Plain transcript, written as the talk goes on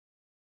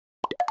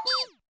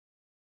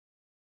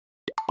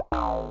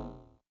I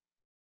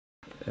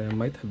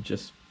might have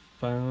just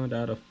found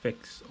out a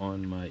fix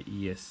on my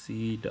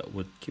ESC that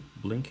would keep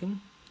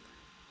blinking.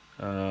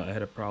 I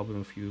had a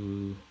problem a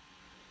few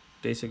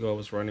days ago. I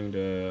was running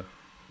the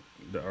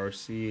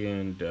RC,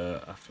 and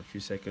after a few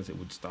seconds it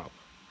would stop,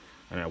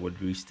 and I would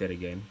reset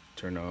again,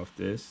 turn off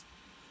this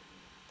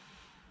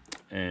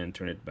and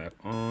turn it back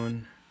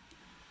on,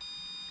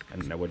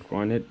 and I would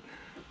run it,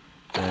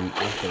 and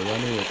after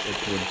running it,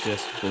 it would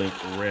just blink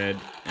red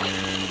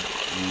and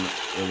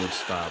it would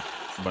stop,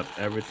 but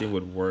everything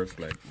would work.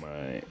 Like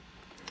my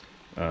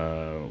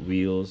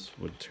wheels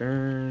would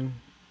turn,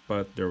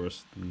 but there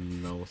was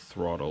no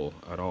throttle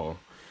at all.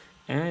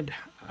 And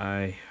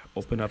I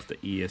opened up the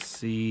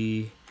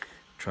ESC,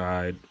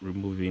 tried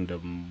removing the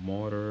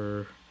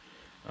motor,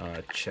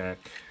 check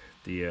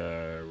the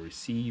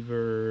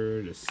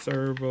receiver, the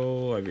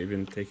servo. I've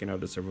even taken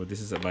out the servo. This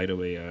is, by the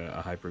way,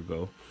 a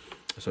Hypergo,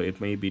 so it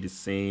may be the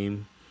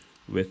same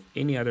with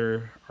any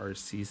other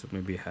RCs that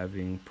may be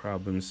having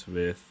problems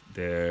with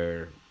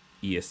their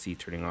ESC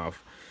turning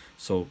off.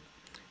 So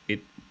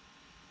it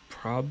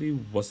probably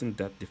wasn't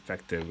that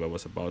defective. I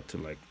was about to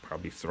like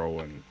probably throw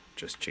and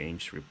just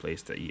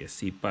replace the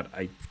ESC, but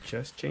I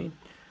just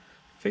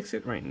fix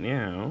it right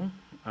now.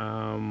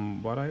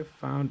 What I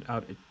found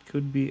out, it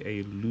could be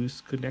a loose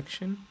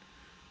connection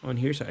on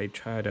here, so I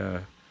try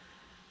to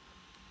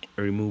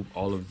remove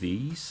all of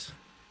these.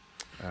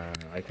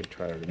 I could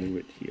try to remove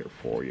it here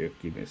for you.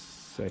 Give me a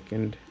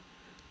second.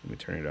 Let me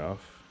turn it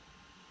off.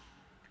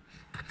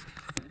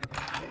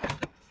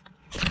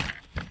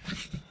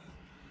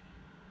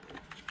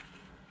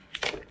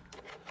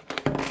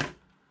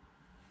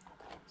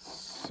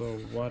 So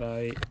what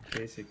I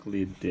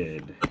basically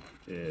did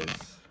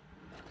is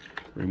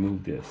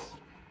remove this.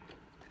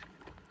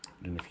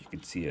 I don't know if you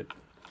can see it.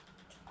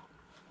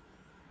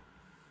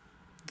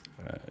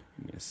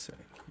 Give me a sec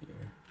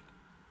here.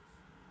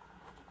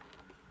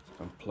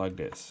 So unplug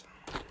this.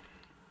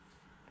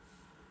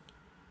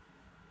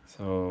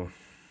 So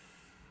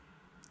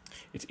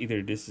it's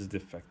either this is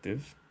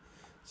defective,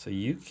 so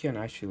you can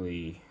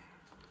actually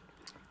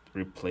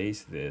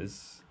replace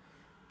this,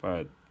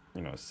 but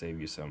you know, save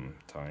you some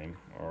time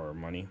or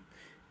money.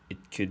 It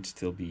could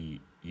still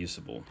be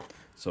usable.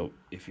 So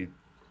if you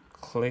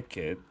click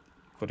it,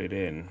 put it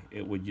in,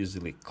 it would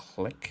usually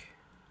click,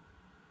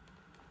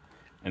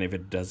 and if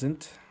it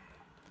doesn't,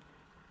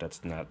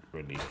 that's not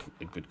really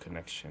a good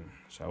connection.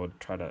 So I would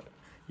try to,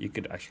 you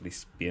could actually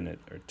spin it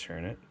or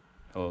turn it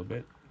a little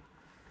bit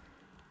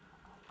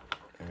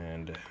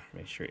and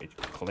make sure it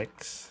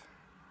clicks.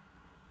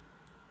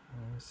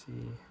 Let's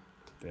see,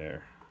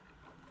 there,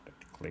 I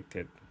clicked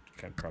it. You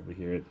can probably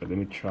hear it, but let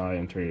me try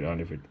and turn it on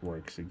if it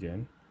works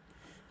again.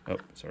 Oh,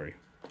 sorry,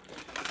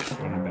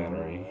 one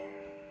battery.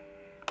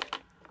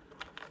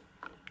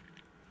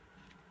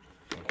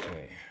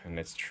 Okay, and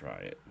let's try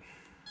it.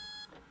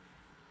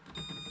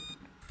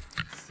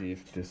 See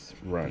if this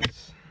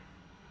runs.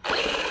 There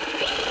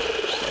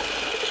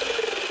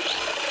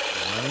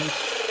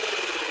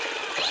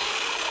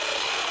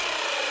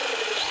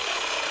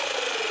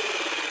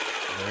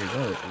you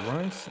go, it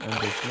runs and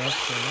does not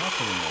turn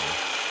off anymore.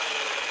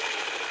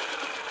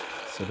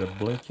 So the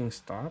blinking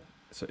stopped.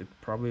 So it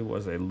probably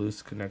was a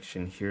loose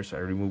connection here. So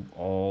I removed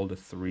all the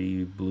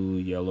three blue,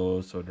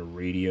 yellow, so the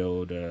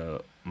radio,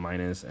 the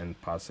minus and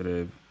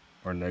positive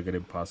or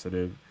negative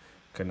positive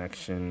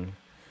connection.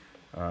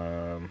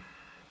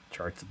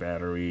 Charge the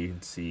battery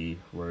and see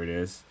where it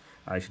is.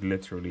 I should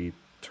literally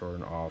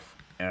turn off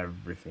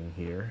everything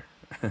here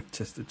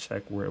just to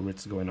check where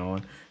it's going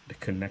on, the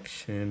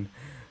connection.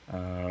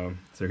 So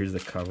here's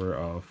the cover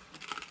of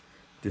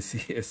this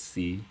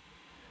ESC.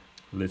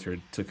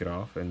 Literally took it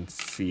off and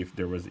see if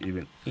there was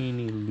even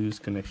any loose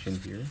connection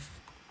here,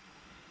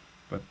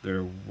 but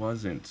there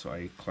wasn't. So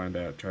I try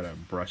to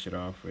brush it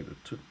off with a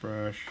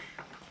toothbrush,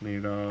 clean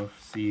it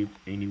off, see if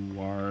any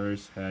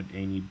wires had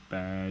any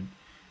bad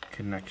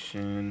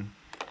connection,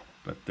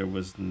 but there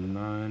was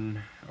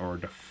none, or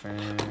the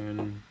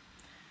fan.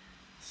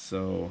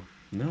 So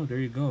no, there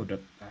you go,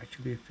 that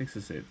actually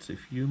fixes it. So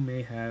if you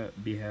may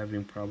be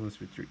having problems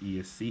with your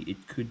ESC,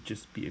 it could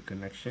just be a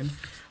connection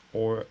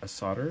or a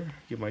solder.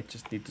 You might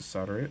just need to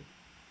solder it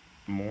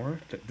more.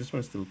 This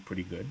one's still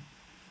pretty good,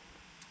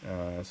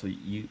 so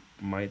you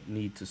might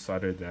need to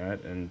solder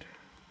that. And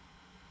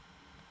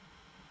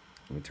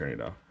let me turn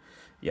it off.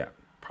 Yeah,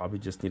 probably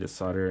just need a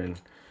solder, and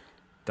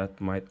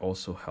that might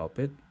also help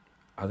it.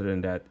 Other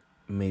than that,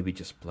 maybe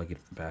just plug it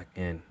back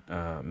in.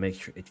 Make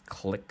sure it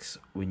clicks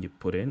when you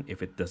put in.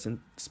 If it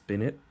doesn't,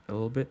 spin it a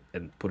little bit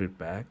and put it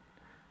back.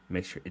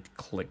 Make sure it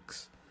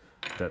clicks.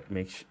 That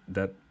makes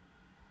that,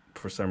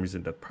 for some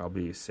reason, that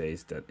probably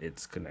says that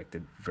it's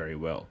connected very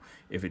well.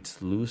 If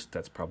it's loose,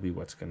 that's probably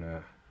what's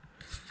gonna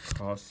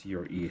cause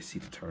your ESC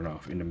to turn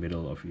off in the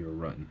middle of your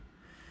run.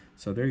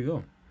 So there you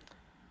go.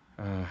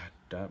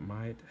 That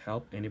might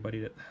help anybody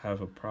that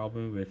have a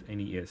problem with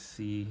any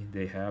ESC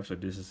they have. So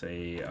this is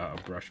a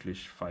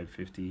brushless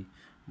 550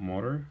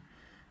 motor,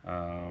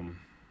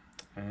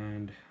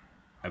 and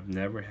I've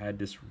never had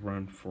this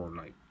run for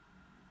like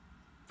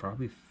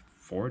probably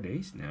 4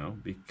 days now.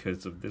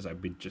 Because of this,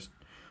 I've been just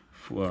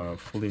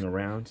fooling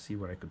around, see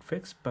what I could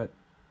fix. But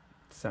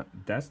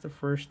that's the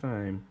first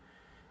time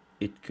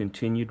it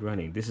continued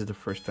running. This is the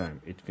first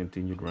time it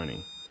continued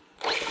running,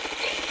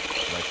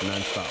 like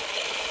non-stop.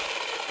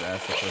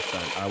 That's the first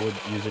time. I would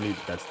usually,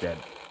 that's dead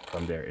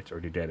from there. It's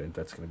already dead, and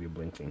that's gonna be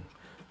blinking.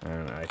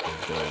 And I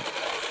could do it.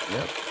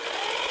 Yep.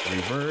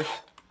 Reverse,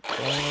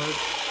 forward.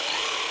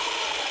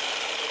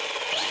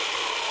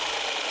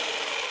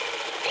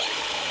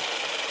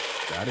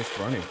 That is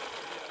running.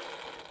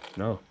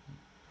 No.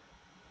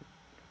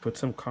 Put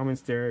some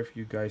comments there if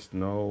you guys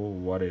know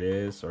what it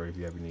is, or if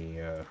you have any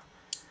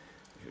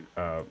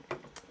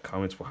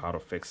comments for how to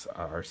fix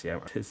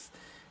RCM. This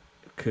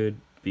could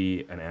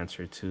be an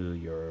answer to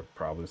your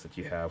problems that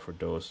you have for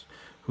those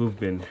who've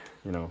been,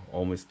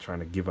 almost trying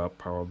to give up,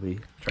 probably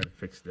trying to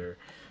fix their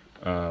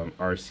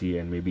RC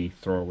and maybe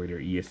throw away their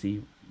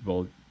ESC.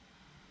 Well,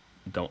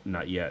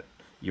 not yet.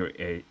 Your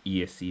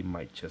ESC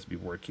might just be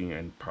working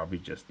and probably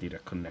just need a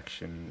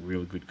connection,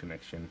 real good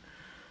connection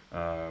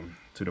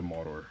to the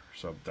motor.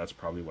 So that's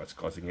probably what's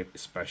causing it,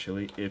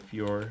 especially if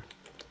your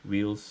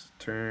wheels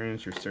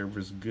turns, your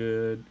servo's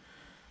good,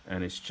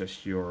 and it's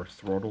just your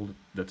throttle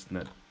that's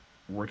not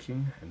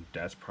working, and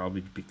that's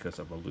probably because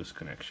of a loose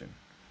connection.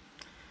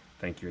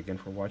 Thank you again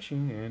for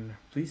watching, and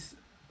please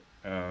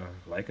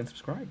like and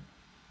subscribe.